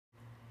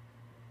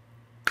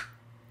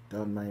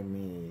Don't mind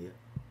me.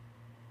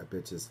 A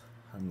bitch is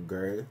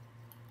hungry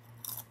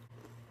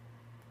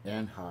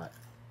and hot.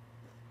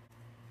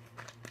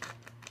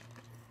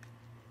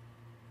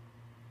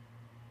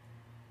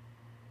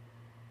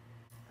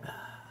 Oh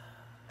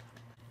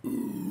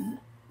my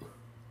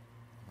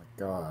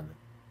god.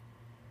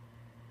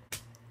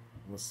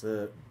 What's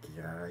up,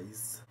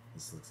 guys?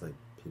 This looks like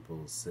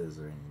people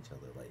scissoring each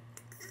other like.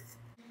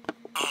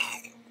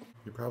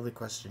 You're probably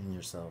questioning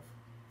yourself,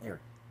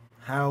 Eric,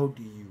 how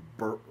do you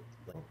burp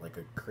like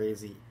a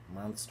crazy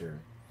monster?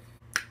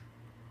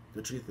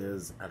 The truth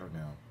is, I don't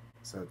know.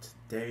 So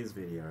today's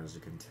video, as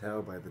you can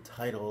tell by the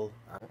title,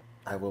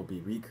 I will be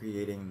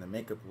recreating the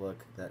makeup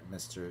look that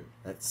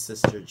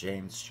Sister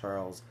James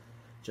Charles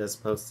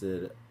just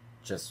posted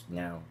just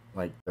now,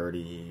 like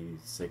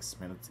 36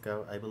 minutes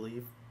ago, I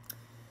believe.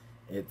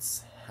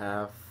 It's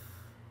half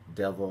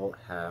devil,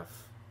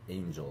 half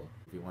angel.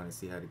 If you want to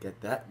see how to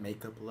get that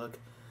makeup look,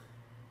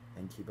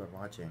 then keep on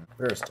watching.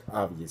 First,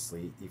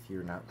 obviously, if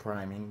you're not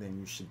priming, then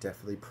you should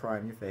definitely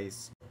prime your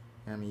face.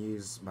 I'm going to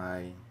use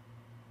my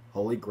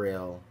Holy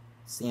Grail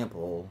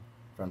sample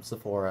from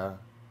Sephora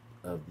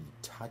of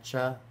the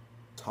Tatcha,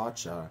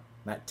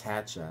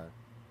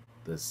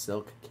 the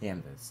silk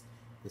canvas.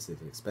 This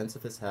is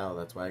expensive as hell,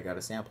 that's why I got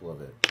a sample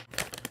of it.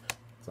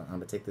 So I'm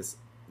going to take this,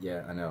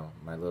 yeah, I know,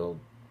 my little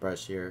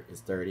brush here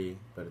is dirty,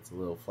 but it's a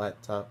little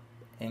flat top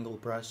angled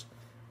brush.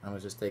 I'm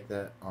going to just take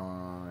that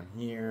on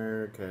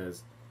here,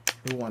 because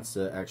who wants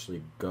to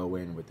actually go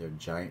in with their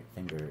giant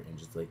finger and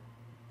just like,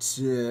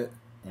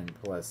 and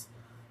plus,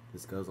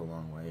 this goes a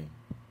long way.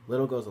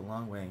 Little goes a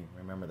long way,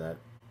 remember that.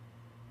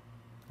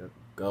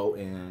 Go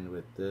in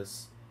with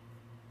this.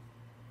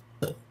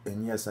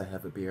 And yes, I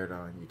have a beard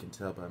on, you can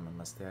tell by my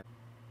mustache.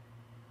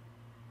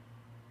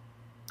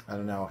 I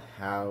don't know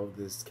how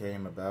this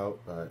came about,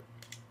 but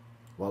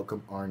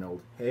welcome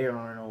Arnold. Hey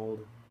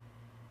Arnold.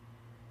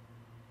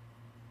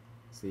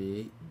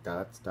 See,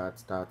 dots,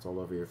 dots, dots all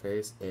over your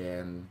face,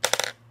 and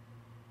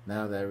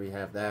now that we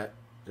have that,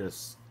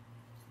 just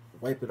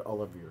wipe it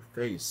all over your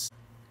face,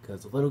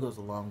 because a little goes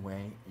a long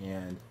way.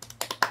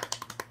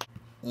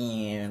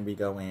 And we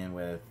go in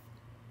with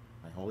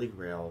my Holy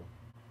Grail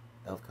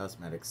Elf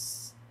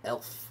Cosmetics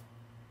Elf.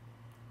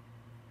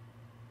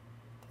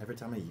 Every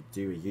time I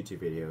do a YouTube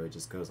video, it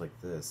just goes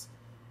like this,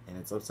 and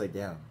it's upside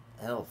down.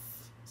 Elf.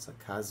 It's a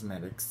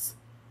Cosmetics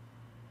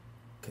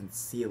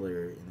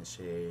concealer in the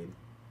shade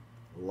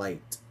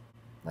light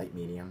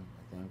medium,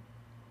 I think.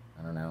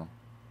 I don't know.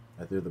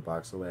 I threw the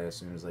box away as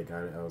soon as I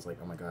got it. I was like,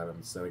 oh my god,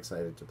 I'm so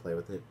excited to play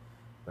with it.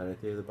 But I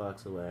threw the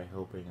box away,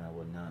 hoping I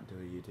would not do a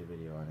YouTube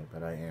video on it,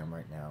 but I am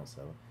right now,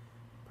 so.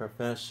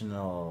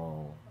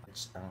 Professional.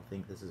 I don't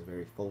think this is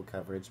very full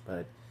coverage,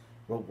 but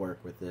we'll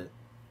work with it.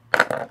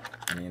 I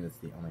mean, it's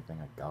the only thing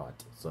I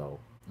got, so.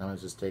 I'm gonna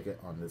just take it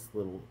on this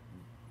little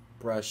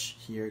brush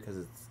here, because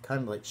it's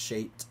kind of like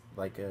shaped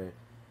like a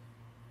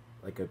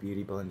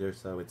beauty blender,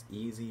 so it's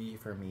easy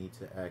for me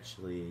to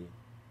actually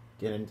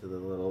get into the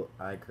little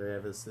eye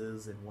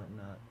crevices and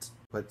whatnot.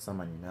 Put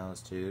some on your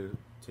nose too,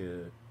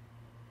 to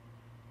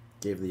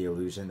give the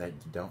illusion that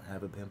you don't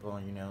have a pimple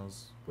on your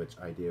nose, which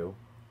I do.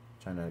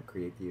 I'm trying to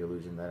create the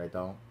illusion that I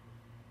don't.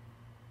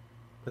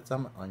 Put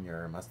some on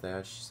your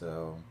mustache,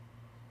 so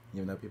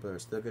even though people are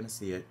still gonna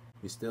see it,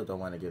 we still don't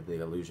want to give the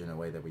illusion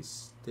away that we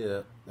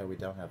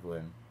don't have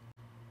one.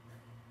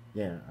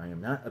 Yeah, I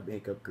am not a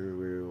makeup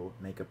guru,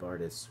 makeup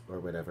artist, or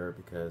whatever,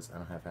 because I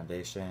don't have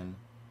foundation.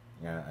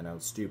 Yeah, I know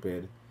it's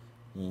stupid.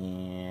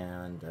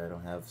 And I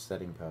don't have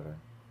setting powder.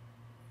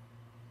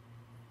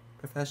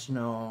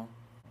 Professional.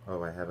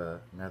 Oh, I have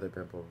another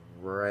pimple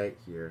right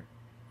here.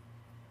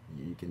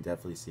 You can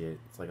definitely see it.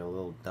 It's like a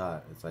little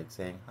dot. It's like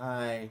saying,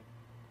 hi,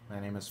 my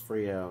name is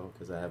Frio,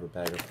 because I have a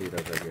bag of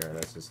Fritos right here.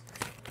 That's just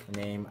a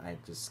name I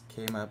just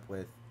came up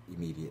with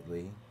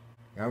immediately.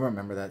 Y'all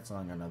remember that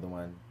song, Another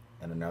One?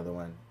 And another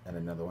one, and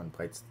another one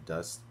bites the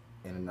dust,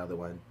 and another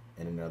one,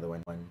 and another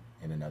one,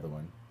 and another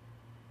one.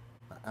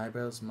 My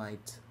eyebrows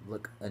might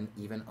look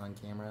uneven on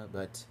camera,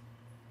 but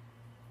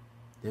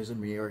there's a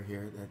mirror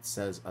here that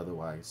says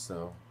otherwise,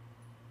 so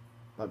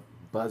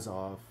buzz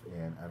off,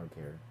 and I don't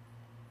care.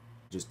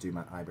 Just do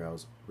my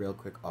eyebrows real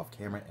quick off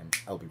camera, and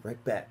I'll be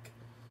right back.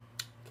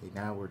 Okay,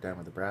 now we're done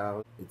with the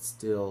brow. It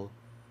still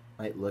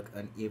might look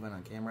uneven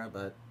on camera,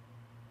 but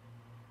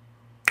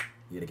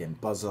yet again,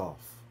 buzz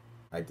off.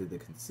 I did the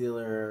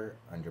concealer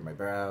under my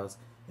brows,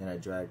 then I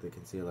dragged the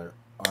concealer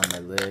on my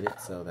lid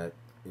so that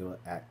it will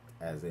act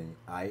as an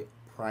eye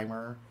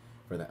primer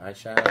for the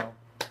eyeshadow.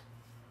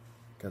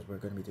 Because we're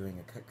going to be doing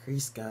a cut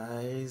crease,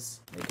 guys.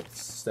 Make it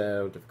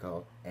so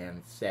difficult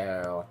and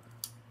so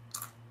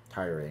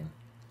tiring.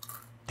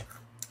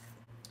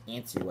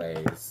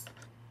 Anyways,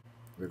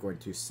 we're going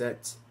to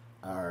set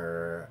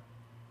our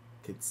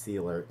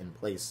concealer in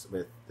place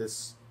with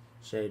this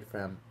shade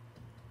from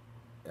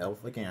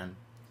Elf again.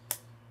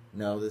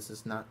 No, this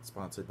is not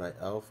sponsored by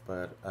Elf,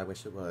 but I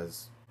wish it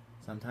was.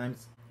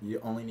 Sometimes you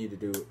only need to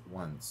do it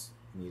once.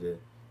 You need to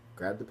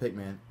grab the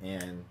pigment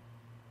and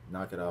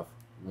knock it off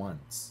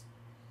once.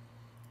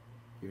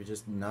 If you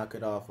just knock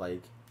it off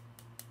like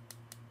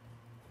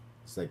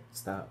It's like,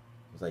 stop.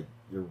 It's like,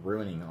 you're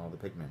ruining all the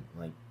pigment.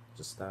 Like,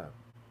 just stop.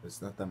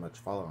 There's not that much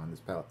fallout on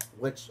this palette,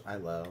 which I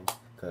love,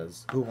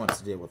 because who wants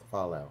to deal with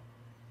fallout?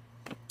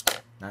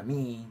 Not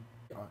me.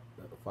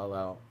 The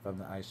fallout from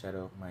the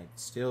eyeshadow might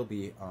still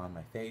be on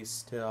my face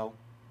still.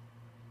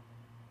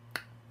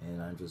 And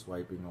I'm just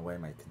wiping away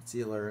my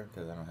concealer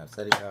because I don't have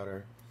setting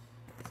powder.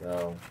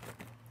 So,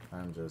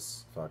 I'm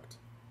just fucked.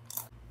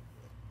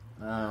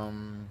 Now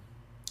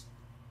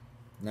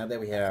that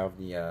we have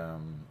the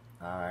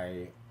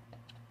eye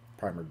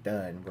primer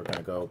done, we're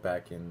gonna go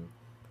back in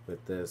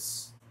with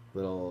this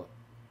little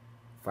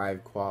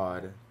 5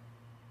 quad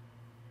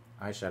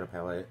eyeshadow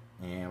palette,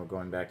 and we're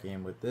going back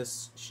in with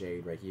this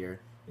shade right here,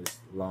 this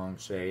long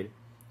shade,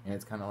 and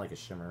it's kind of like a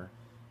shimmer.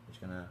 I'm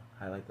just gonna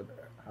highlight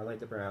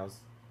the brows.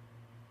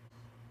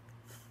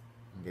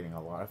 I'm getting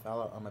a lot of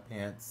fallout on my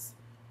pants.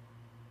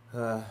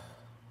 There's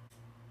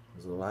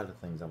a lot of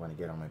things I want to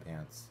get on my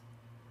pants,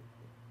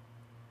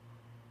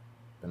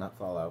 but not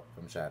fallout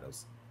from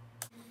shadows.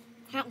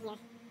 Hot here.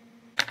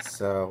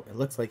 So it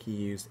looks like he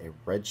used a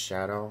red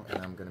shadow,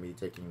 and I'm going to be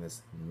taking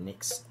this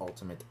NYX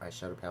Ultimate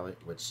Eyeshadow Palette,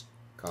 which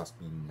cost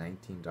me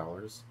 $19.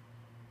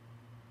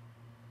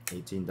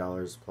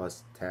 $18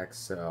 plus tax,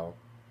 so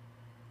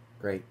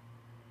great.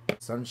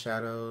 Some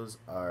shadows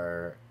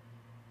are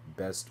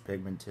best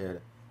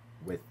pigmented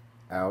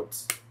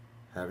without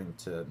having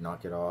to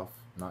knock off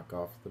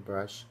the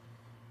brush,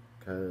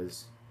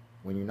 because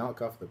when you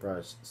knock off the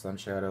brush, some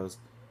shadows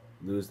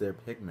lose their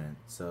pigment,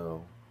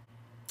 so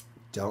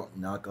don't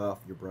knock off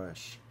your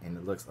brush. And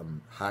it looks a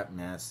hot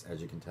mess, as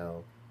you can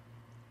tell,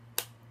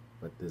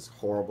 with this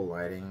horrible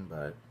lighting,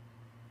 but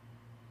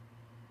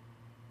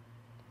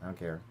I don't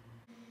care.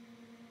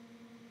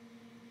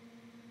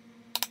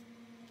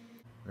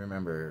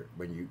 Remember,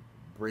 when you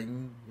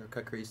bring your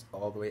cut crease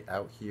all the way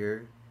out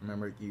here,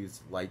 remember to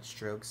use light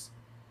strokes,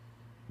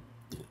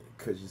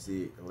 because you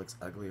see it looks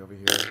ugly over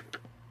here.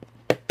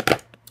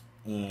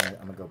 And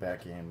I'm going to go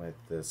back in with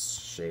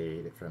this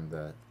shade from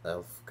the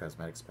e.l.f.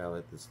 Cosmetics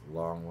palette, this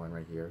long one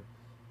right here.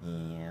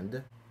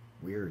 And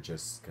we're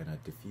just going to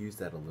diffuse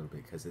that a little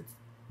bit because it's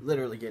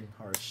literally getting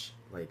harsh.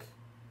 Like,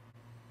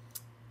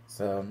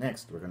 so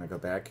next we're going to go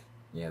back.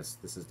 Yes,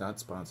 this is not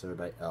sponsored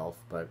by e.l.f.,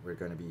 but we're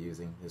going to be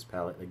using this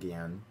palette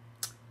again.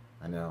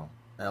 I know,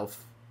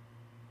 e.l.f.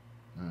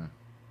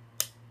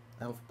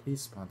 e.l.f.,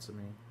 please sponsor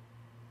me.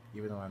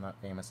 Even though I'm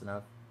not famous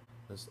enough.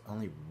 There's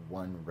only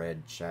one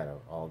red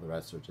shadow. All the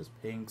rest are just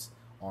pinks,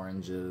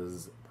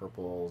 oranges,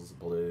 purples,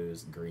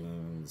 blues,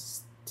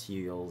 greens,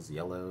 teals,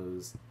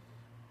 yellows.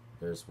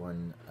 There's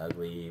one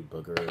ugly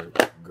booger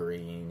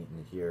green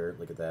in here.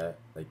 Look at that.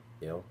 Like,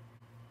 ew.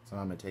 So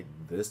I'm going to take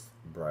this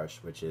brush,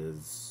 which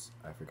is,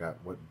 I forgot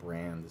what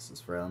brand this is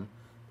from,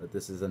 but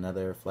this is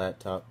another flat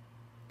top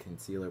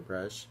concealer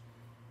brush.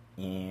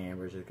 And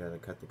we're just going to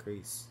cut the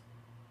crease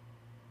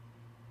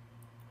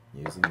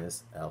using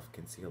this e.l.f.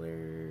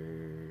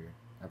 concealer.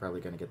 I'm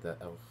probably gonna get the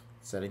e.l.f.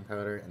 setting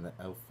powder and the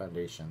e.l.f.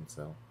 foundation.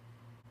 So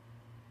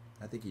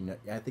I think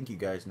you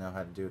guys know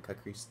how to do a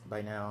cut crease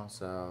by now.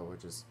 So we're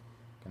just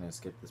gonna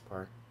skip this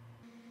part.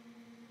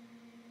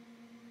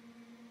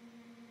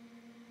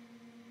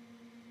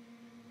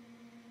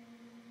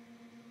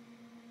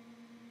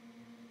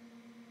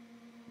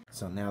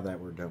 So now that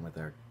we're done with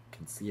our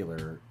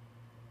concealer,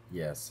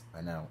 yes,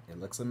 I know it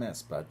looks a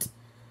mess, but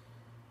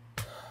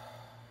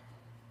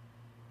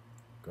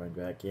going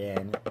back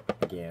in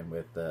again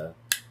with the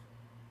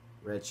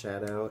red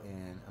shadow,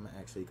 and I'm gonna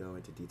actually go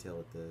into detail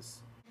with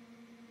this.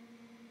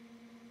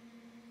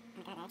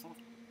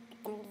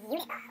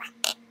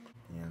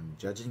 And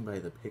judging by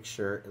the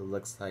picture, it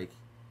looks like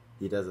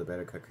he does a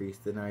better cut crease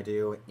than I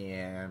do,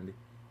 and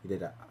he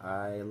did an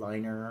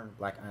eyeliner,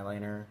 black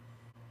eyeliner,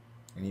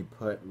 and he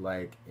put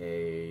like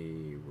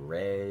a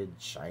red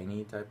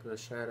shiny type of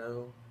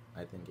shadow.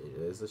 I think it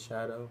is a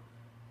shadow.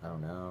 I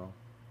don't know.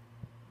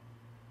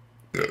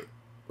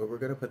 But we're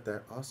going to put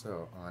that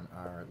also on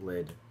our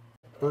lid.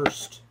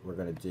 First, what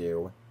we're going to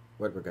do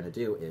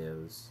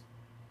is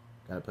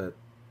going to put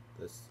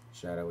this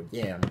shadow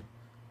again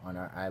on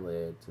our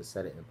eyelid to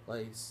set it in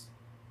place.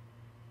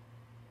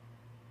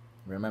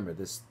 Remember,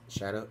 this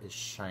shadow is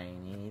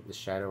shiny. The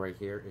shadow right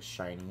here is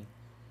shiny.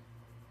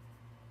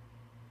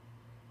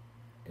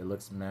 It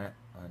looks matte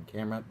on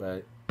camera,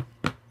 but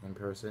in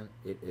person,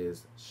 it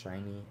is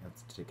shiny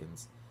as the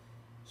dickens.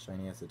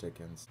 Shiny as the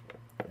dickens.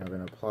 And we're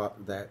going to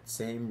plot that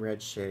same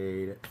red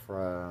shade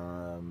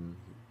from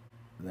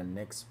the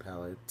NYX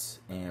palette,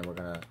 and we're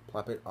going to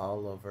plop it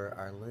all over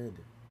our lid.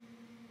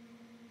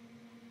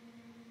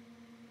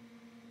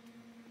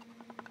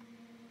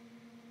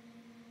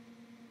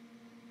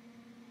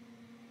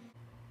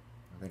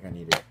 I think I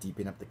need to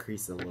deepen up the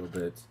crease a little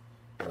bit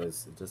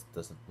because it just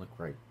doesn't look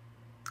right.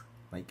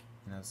 Like,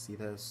 you know, see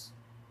this?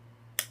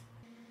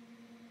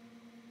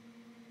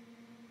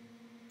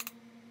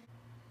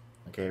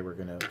 Okay, we're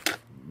gonna,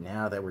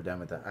 now that we're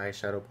done with the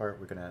eyeshadow part,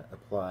 we're gonna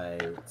apply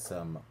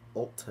some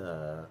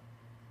Ulta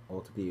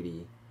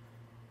Beauty,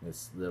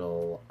 this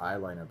little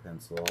eyeliner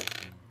pencil,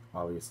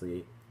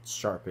 obviously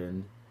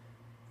sharpened,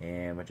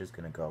 And we're just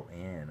gonna go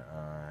in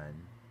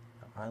on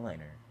the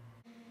eyeliner.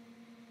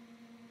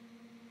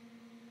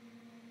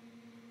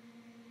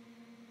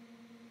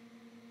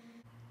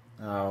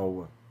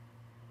 Oh,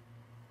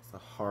 it's a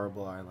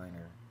horrible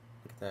eyeliner.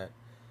 Look at that.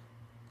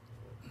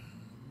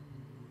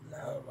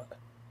 No.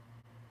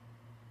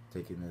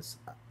 Taking this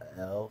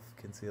e.l.f.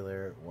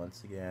 concealer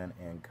once again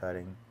and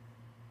cutting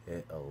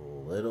it a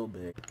little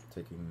bit.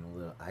 Taking a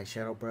little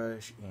eyeshadow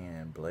brush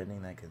and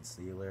blending that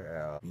concealer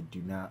out. We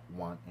do not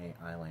want an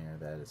eyeliner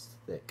that is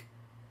thick.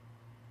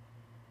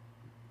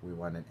 We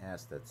want an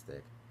ass that's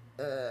thick.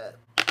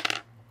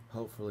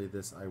 Hopefully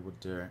this eye would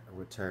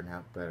turn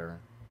out better.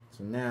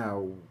 So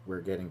now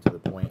we're getting to the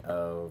point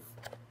of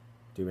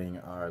doing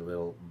our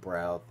little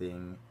brow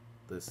thing.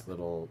 This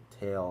little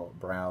tail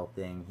brow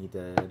thing he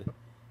did.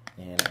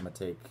 And I'm going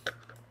to take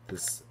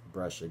this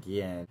brush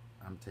again.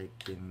 I'm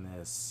taking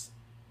this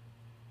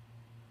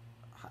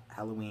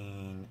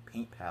Halloween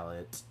paint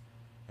palette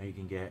that you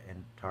can get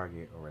in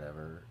Target or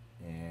whatever.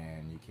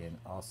 And you can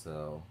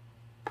also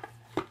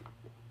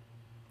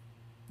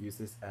use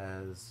this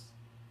as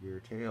your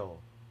tail.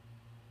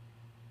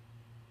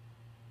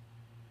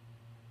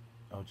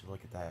 Oh, just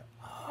look at that.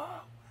 Oh,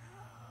 wow.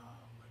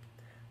 Look at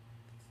that.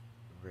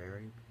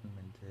 Very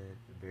pigmented.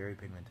 Very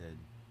pigmented.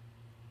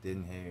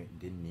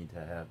 Didn't need to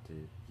have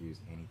to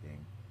use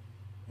anything.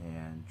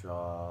 And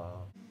draw.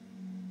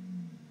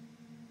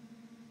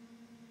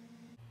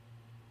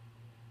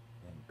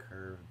 And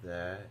curve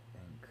that.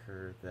 And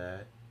curve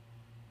that.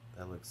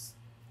 That looks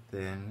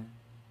thin.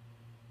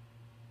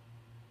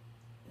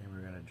 And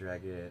we're going to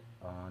drag it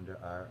onto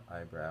our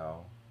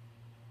eyebrow.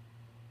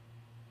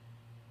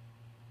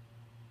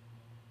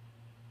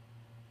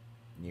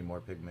 Need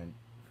more pigment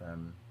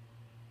from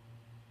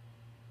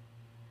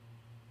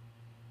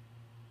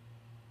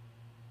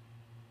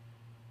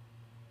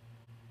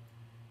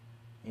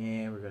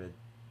and we're going to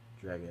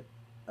drag it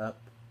up.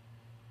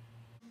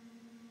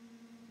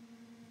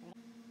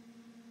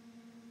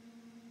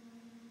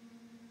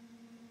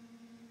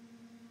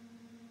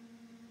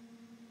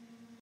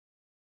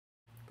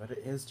 But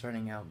it is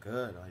turning out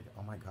good. Like,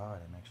 oh my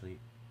god, I'm actually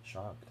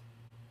shocked.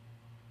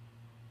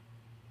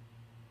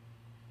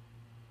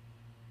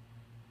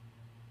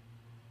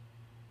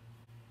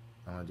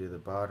 I'm going to do the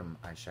bottom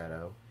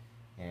eyeshadow,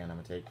 and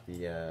I'm going to take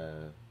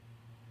the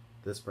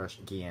this brush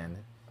again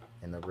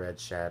in the red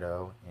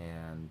shadow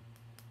and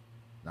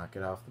knock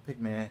it off the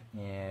pigment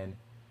and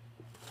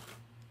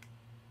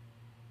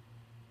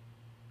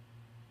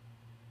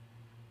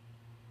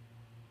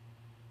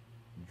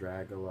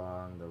drag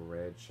along the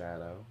red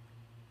shadow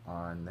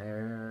on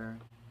there.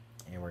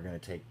 And we're going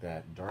to take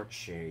that dark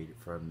shade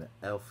from the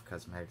e.l.f.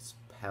 Cosmetics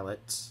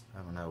palette.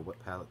 I don't know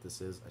what palette this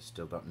is. I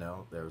still don't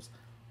know. There's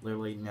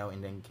literally no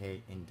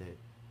indication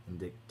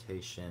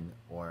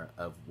or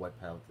of what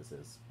palette this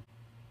is.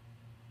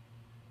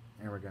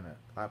 And we're going to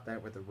pop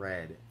that with the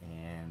red,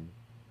 and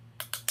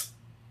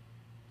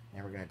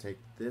we're going to take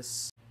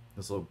this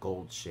little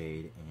gold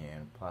shade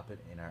and plop it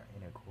in our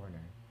inner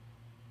corner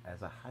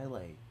as a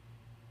highlight.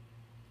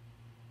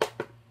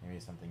 Maybe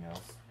something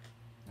else.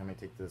 I'm going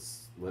to take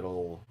this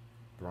little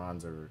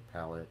bronzer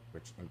palette,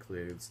 which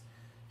includes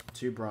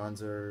 2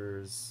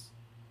 bronzers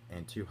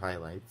and 2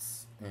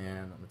 highlights, and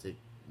I'm going to take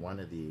one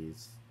of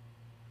these.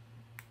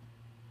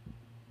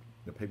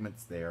 The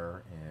pigment's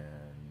there,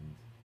 and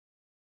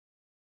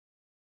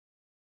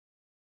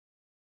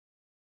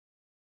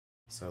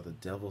so the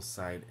devil's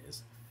side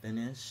is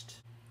finished.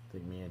 I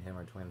think me and him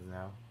are twins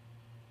now,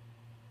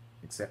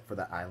 except for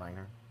the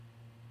eyeliner.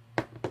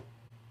 I'm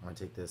going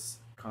to take this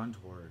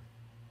contour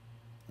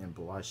and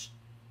blush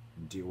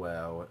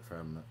duo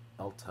from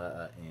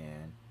Ulta,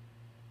 and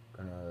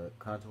I'm gonna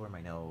contour my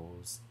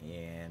nose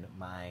and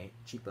my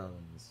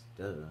cheekbones,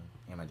 duh,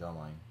 and my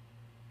jawline.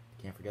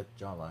 Can't forget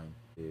the jawline.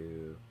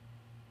 Ew.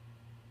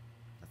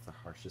 That's the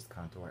harshest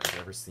contour I've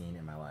ever seen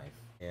in my life.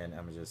 And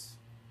I'm gonna just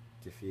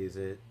diffuse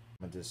it.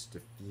 I'm gonna just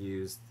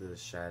diffuse the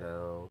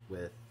shadow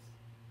with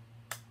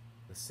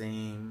the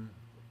same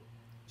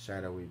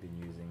shadow we've been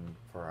using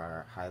for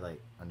our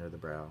highlight under the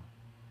brow.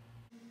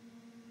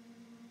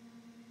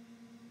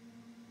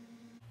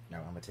 Now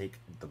I'm going to take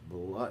the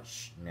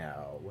blush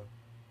now.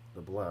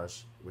 The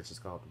blush, which is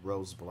called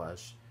Rose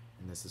Blush,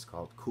 and this is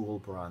called Cool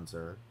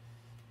Bronzer.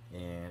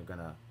 And I'm going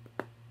to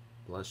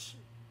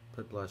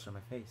put blush on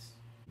my face.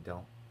 You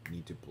don't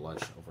need to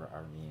blush over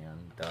our man,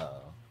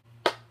 duh.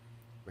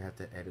 We have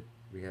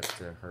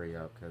to hurry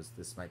up because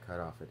this might cut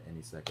off at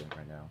any second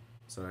right now.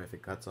 So if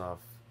it cuts off,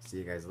 see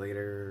you guys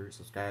later.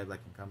 Subscribe,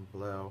 like, and comment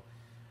below.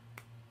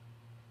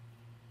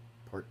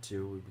 Part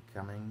 2 will be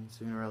coming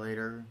sooner or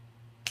later.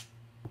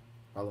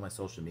 Follow my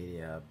social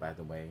media, by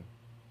the way,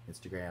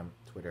 Instagram,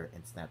 Twitter,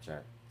 and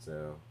Snapchat.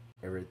 So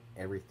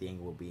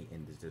everything will be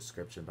in the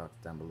description box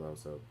down below.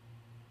 So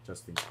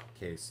just in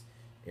case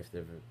if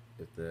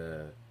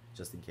the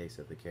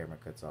camera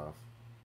cuts off.